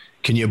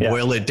 Can you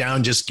boil it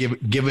down? Just give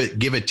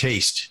it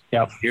taste.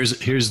 Yeah.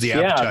 Here's the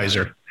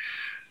appetizer.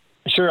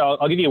 Yeah. Sure.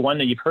 I'll give you one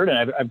that you've heard.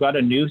 And I've got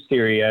a new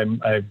theory.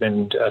 I've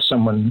been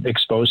someone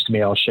exposed to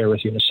me. I'll share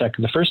with you in a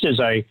second. The first is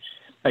I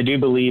do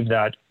believe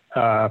that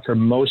for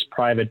most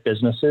private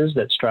businesses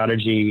that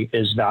strategy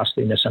is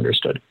vastly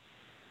misunderstood.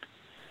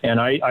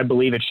 And I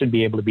believe it should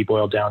be able to be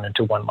boiled down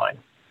into one line.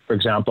 For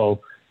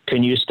example,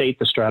 can you state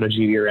the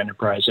strategy of your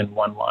enterprise in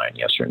one line?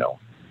 Yes or no?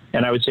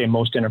 And I would say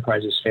most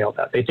enterprises fail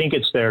that. They think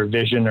it's their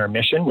vision or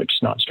mission, which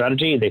is not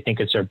strategy. They think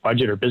it's their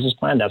budget or business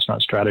plan. That's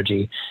not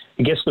strategy.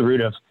 It gets to the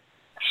root of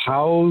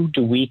how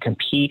do we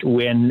compete,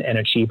 win, and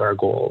achieve our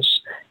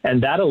goals?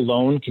 And that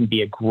alone can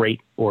be a great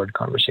board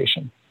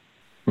conversation,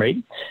 right?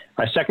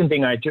 A second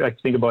thing I like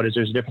to think about is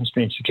there's a difference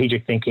between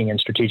strategic thinking and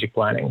strategic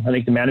planning. I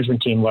think the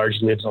management team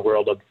largely lives in the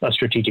world of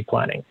strategic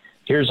planning.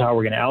 Here's how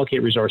we're going to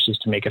allocate resources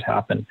to make it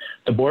happen.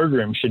 The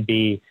boardroom should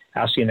be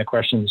asking the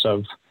questions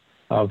of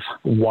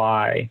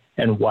why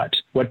and what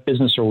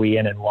business are we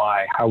in and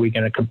why, how are we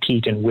going to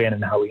compete and win,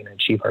 and how are we going to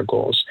achieve our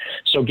goals.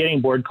 So getting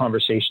board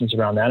conversations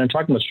around that and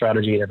talking about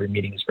strategy at every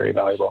meeting is very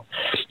valuable.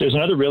 There's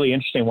another really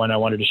interesting one I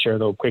wanted to share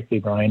though quickly,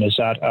 Brian, is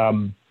that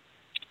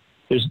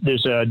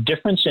there's a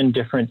difference in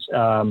different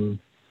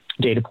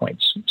data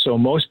points. So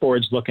most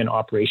boards look in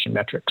operation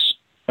metrics,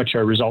 which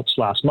are results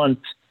last month,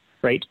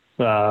 right?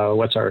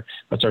 What's our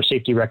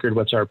safety record?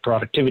 What's our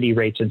productivity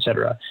rates, et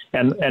cetera?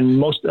 And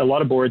a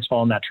lot of boards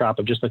fall in that trap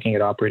of just looking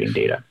at operating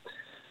data.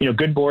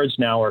 Good boards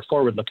now are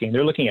forward-looking.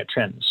 They're looking at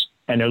trends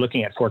and they're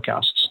looking at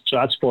forecasts. So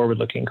that's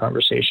forward-looking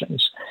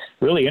conversations.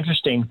 Really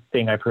interesting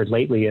thing I've heard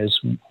lately is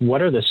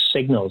what are the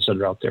signals that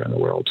are out there in the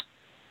world?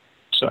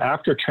 So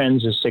after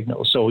trends is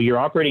signals. So your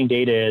operating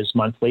data is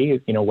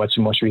monthly. What's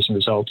the most recent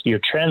result? Your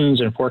trends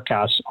and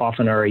forecasts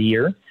often are a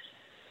year,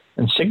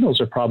 and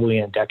signals are probably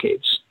in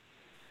decades.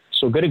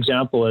 So a good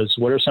example is,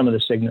 what are some of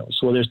the signals?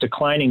 Well, there's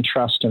declining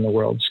trust in the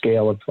world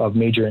scale of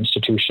major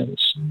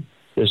institutions.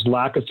 There's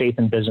lack of faith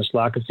in business,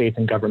 lack of faith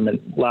in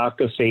government, lack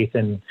of faith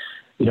in,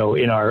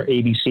 in our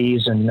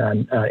ABCs and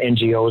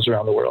NGOs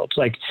around the world.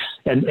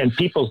 And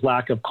people's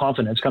lack of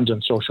confidence comes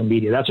on social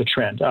media. That's a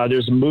trend.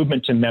 There's a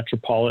movement to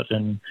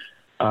metropolitan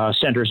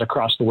centers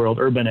across the world,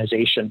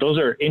 urbanization. Those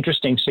are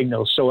interesting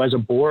signals. So as a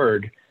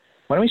board,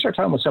 why don't we start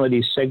talking about some of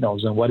these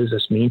signals and what does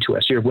this mean to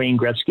us? Your Wayne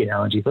Gretzky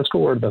analogy. Let's go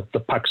where the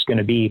puck's going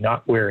to be,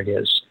 not where it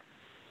is.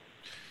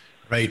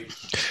 Right.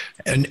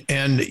 And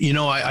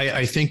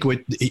I think what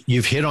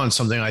you've hit on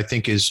something I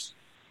think is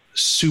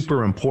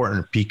super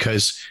important,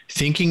 because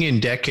thinking in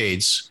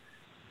decades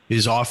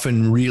is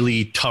often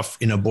really tough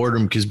in a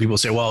boardroom, because people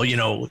say, well,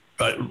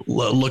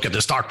 look at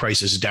the stock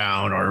price is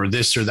down or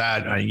this or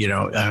that,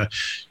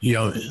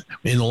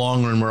 in the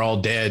long run, we're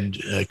all dead,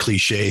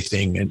 cliche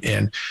thing.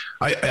 And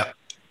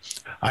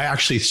I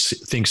actually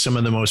think some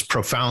of the most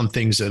profound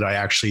things that I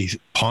actually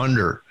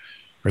ponder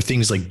are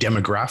things like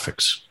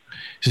demographics.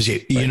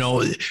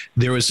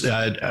 There was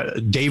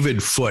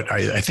David Foote.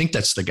 I think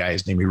that's the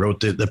guy's name. He wrote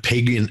the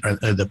Pagan,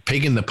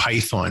 the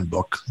Python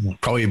book,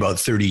 probably about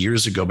 30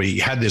 years ago. But he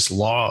had this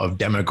law of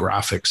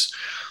demographics.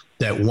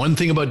 That one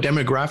thing about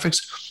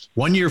demographics,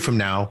 1 year from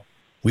now,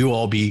 we will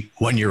all be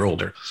 1 year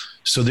older.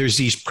 So there's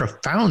these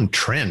profound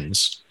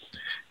trends.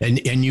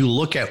 And you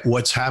look at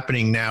what's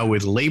happening now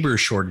with labor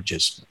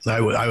shortages. I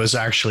was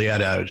actually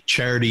at a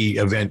charity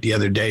event the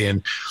other day,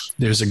 and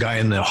there's a guy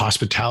in the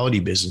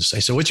hospitality business. I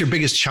said, what's your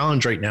biggest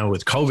challenge right now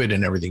with COVID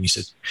and everything? He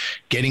said,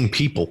 getting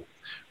people.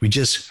 We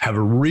just have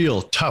a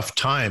real tough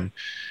time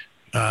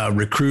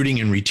recruiting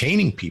and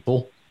retaining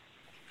people.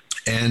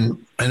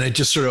 And I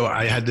just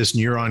I had this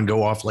neuron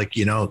go off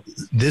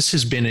this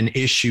has been an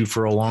issue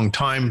for a long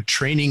time.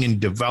 Training and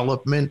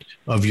development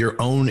of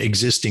your own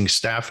existing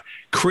staff,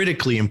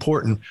 critically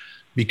important,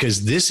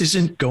 because this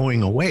isn't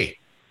going away.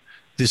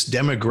 This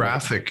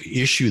demographic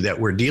issue that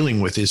we're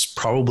dealing with is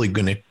probably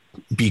going to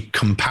be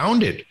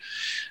compounded.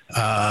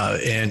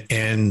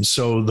 And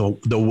so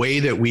the way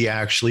that we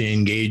actually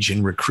engage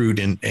and recruit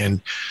and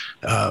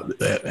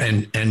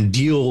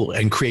deal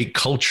and create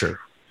culture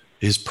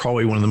is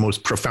probably one of the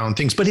most profound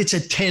things, but it's a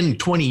 10,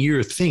 20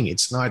 year thing.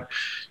 It's not,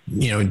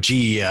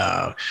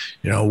 how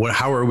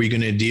are we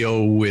going to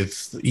deal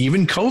with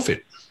even COVID?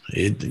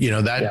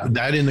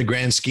 That in the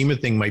grand scheme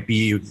of thing might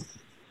be,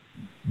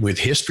 with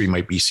history,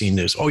 might be seen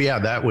as,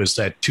 that was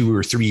that 2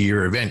 or 3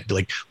 year event.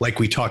 Like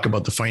we talk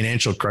about the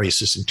financial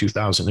crisis in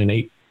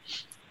 2008.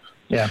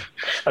 Yeah.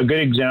 A good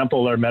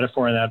example or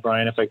metaphor in that,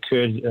 Brian, if I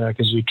could,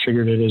 because you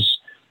triggered it, is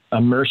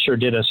Mercer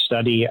did a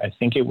study, I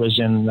think it was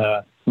in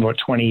about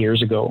 20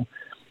 years ago,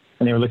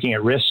 and they were looking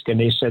at risk, and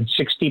they said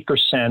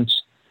 60%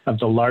 of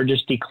the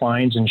largest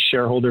declines in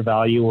shareholder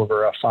value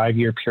over a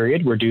 5-year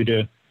period were due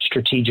to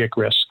strategic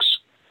risks,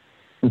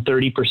 and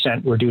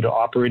 30% were due to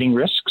operating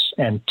risks,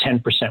 and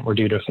 10% were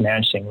due to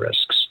financing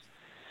risks.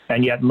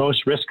 And yet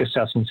most risk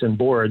assessments in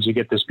boards, you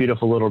get this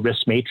beautiful little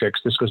risk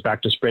matrix. This goes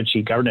back to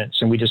spreadsheet governance.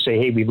 And we just say,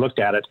 hey, we've looked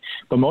at it.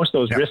 But most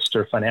of those risks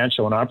are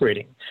financial and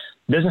operating.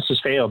 Businesses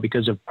fail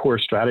because of poor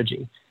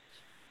strategy,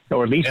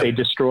 or at least they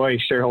destroy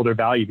shareholder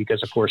value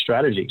because of poor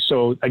strategy.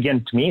 So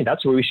again, to me,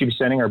 that's where we should be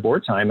spending our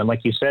board time. And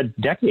like you said,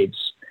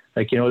 decades,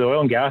 the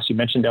oil and gas, you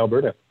mentioned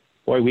Alberta.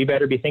 Boy, we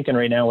better be thinking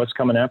right now what's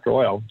coming after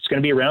oil. It's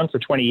going to be around for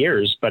 20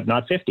 years, but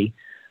not 50.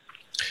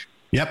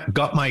 Yep.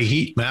 Got my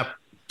heat map.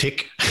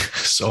 Tick.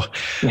 So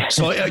just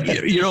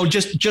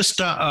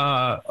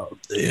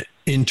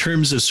in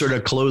terms of sort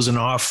of closing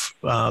off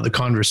the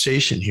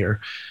conversation here,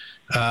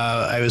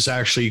 I was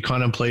actually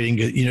contemplating,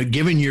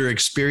 given your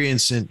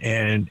experience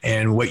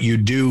and what you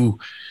do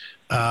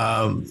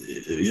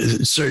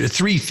sort of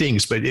three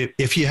things, but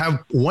if you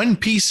have one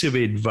piece of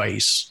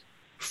advice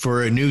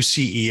for a new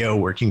CEO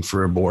working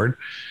for a board,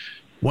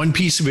 one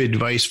piece of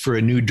advice for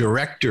a new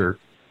director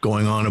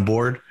going on a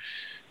board,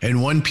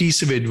 and one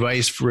piece of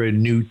advice for a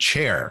new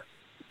chair.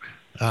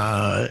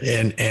 I'm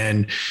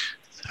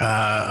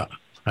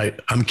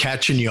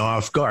catching you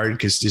off guard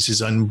because this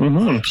is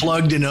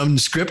unplugged and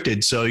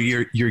unscripted. So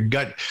your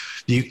gut,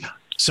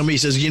 somebody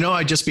says,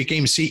 I just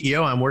became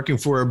CEO. I'm working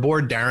for a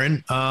board,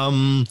 Darren.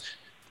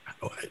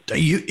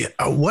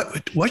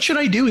 What should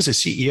I do as a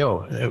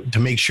CEO to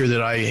make sure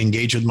that I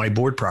engage with my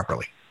board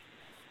properly?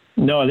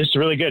 No, this is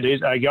really good.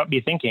 It got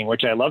me thinking,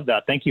 which I love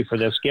that. Thank you for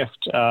this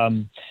gift.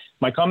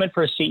 My comment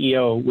for a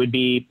CEO would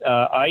be,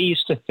 I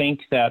used to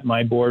think that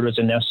my board was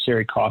a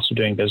necessary cost of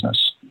doing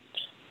business.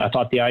 I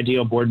thought the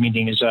ideal board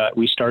meeting is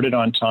we started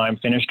on time,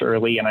 finished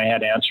early, and I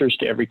had answers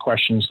to every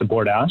questions the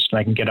board asked, and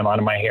I can get them out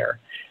of my hair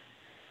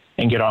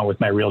and get on with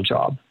my real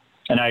job.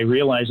 And I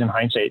realized in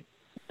hindsight,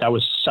 that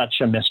was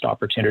such a missed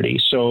opportunity.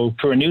 So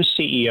for a new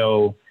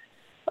CEO,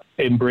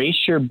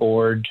 embrace your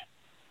board,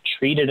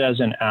 treat it as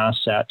an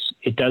asset.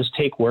 It does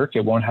take work.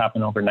 It won't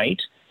happen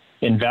overnight.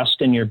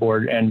 Invest in your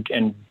board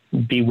and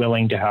be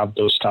willing to have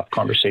those tough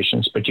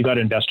conversations, but you got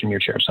to invest in your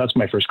chair. So that's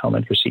my first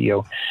comment for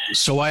CEO.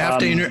 So I have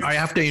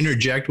to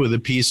interject with a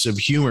piece of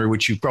humor,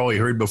 which you've probably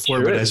heard before,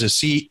 sure. But as a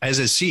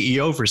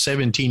CEO for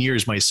 17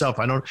 years myself,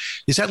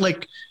 is that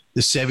like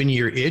the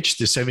 7-year itch,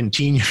 the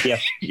 17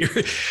 year,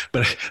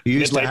 but we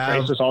used to have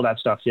crisis, all that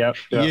stuff. Yeah.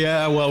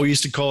 Well, we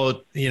used to call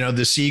it,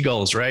 the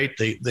seagulls, right?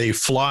 They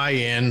fly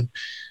in,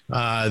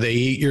 they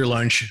eat your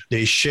lunch,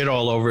 they shit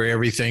all over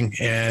everything,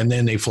 and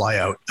then they fly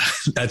out.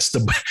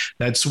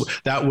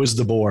 That was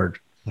the board.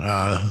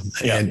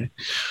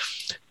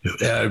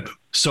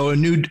 So a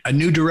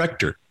new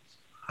director.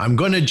 I'm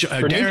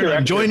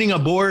joining a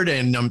board,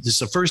 and this is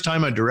the first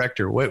time a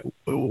director.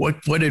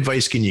 What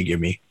advice can you give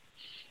me?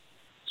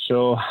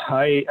 So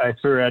I,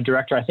 for a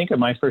director, I think of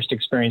my first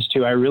experience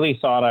too, I really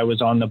thought I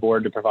was on the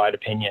board to provide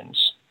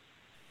opinions.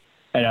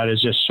 And that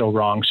is just so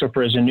wrong. So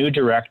as a new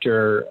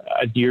director,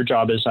 your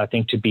job is, I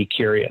think, to be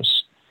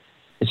curious.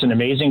 It's an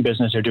amazing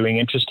business. They're doing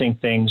interesting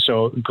things.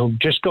 So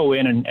just go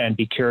in and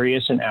be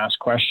curious and ask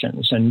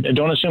questions. And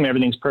don't assume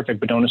everything's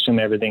perfect, but don't assume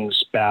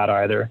everything's bad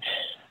either.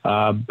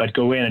 But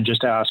go in and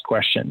just ask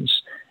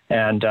questions.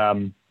 And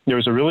there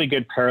was a really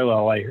good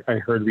parallel I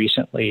heard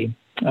recently.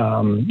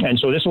 And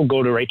so this will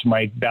go right to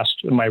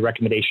my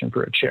recommendation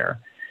for a chair.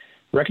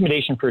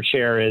 Recommendation for a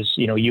chair is,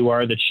 you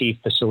are the chief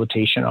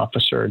facilitation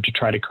officer to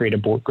try to create a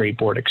great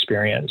board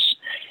experience.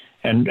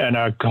 And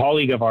a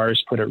colleague of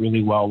ours put it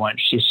really well once.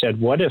 She said,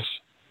 what if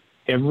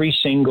every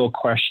single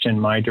question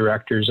my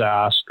directors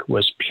ask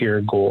was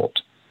pure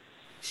gold?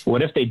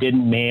 What if they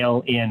didn't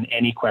mail in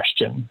any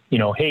question?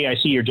 Hey, I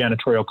see your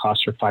janitorial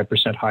costs are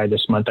 5% high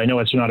this month. I know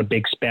it's not a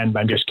big spend, but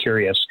I'm just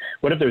curious.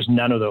 What if there's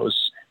none of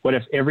those? What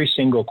if every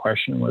single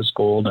question was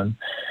golden?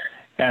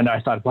 And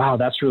I thought, wow,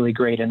 that's really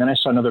great. And then I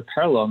saw another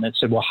parallel, and it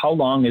said, well, how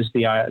long is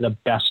the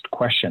best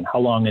question? How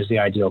long is the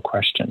ideal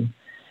question?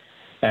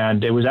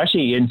 And it was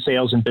actually in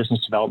sales and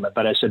business development,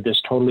 but I said,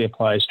 this totally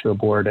applies to a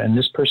board. And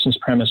this person's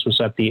premise was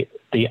that the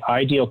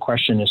ideal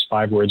question is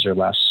 5 words or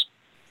less.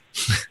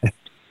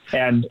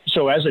 And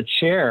so as a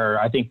chair,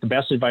 I think the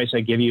best advice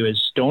I give you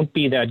is don't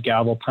be that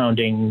gavel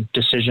pounding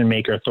decision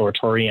maker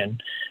authoritarian.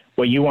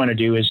 What you want to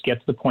do is get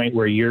to the point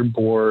where your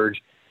board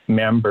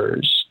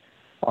members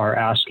are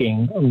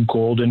asking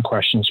golden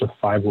questions with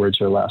 5 words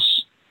or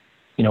less.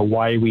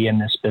 Why are we in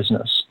this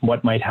business?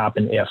 What might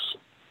happen if?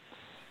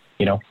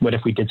 What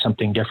if we did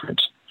something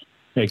different?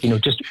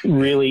 Just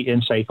really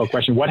insightful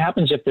question. What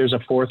happens if there's a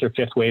 4th or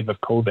 5th wave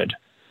of COVID,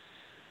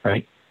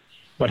 right?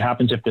 What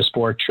happens if this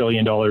 $4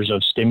 trillion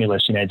of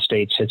stimulus in the United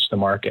States hits the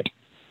market?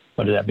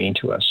 What does that mean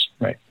to us,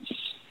 right?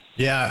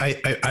 Yeah,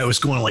 I was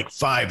going like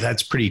 5.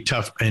 That's pretty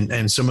tough.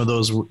 And some of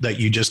those that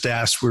you just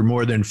asked were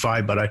more than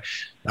 5,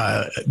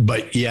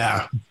 but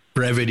yeah,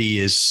 brevity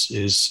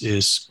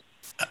is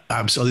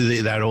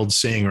absolutely that old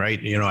saying, right?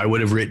 I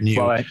would have written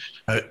you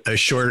a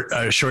short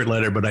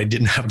letter, but I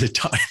didn't have the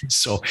time.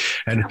 So,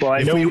 and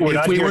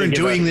if we weren't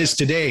doing this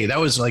today, that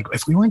was like,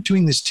 if we weren't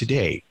doing this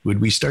today,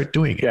 would we start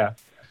doing it? Yeah.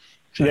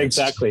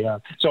 Exactly. Yeah.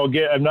 So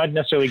I'm not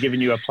necessarily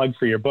giving you a plug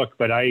for your book,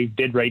 but I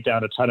did write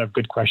down a ton of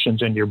good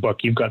questions in your book.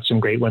 You've got some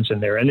great ones in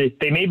there, and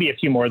they may be a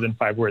few more than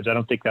 5 words. I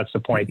don't think that's the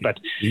point,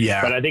 but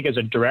I think as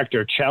a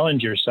director,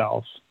 challenge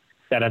yourself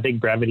that I think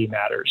brevity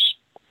matters,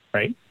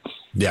 right?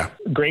 Yeah.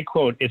 Great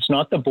quote. It's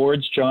not the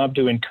board's job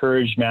to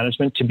encourage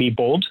management to be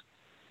bold.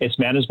 It's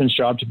management's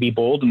job to be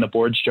bold and the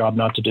board's job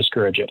not to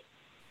discourage it.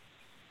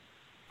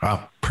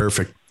 Wow.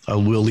 Perfect.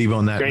 We'll leave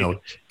on that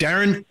note.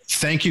 Darren,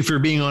 thank you for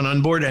being on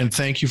Unboard, and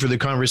thank you for the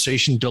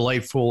conversation.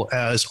 Delightful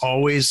as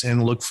always,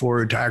 and look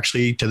forward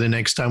to the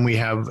next time we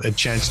have a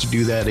chance to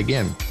do that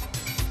again.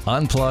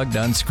 Unplugged,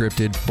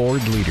 unscripted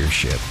board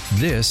leadership.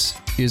 This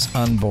is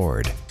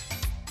Unboard.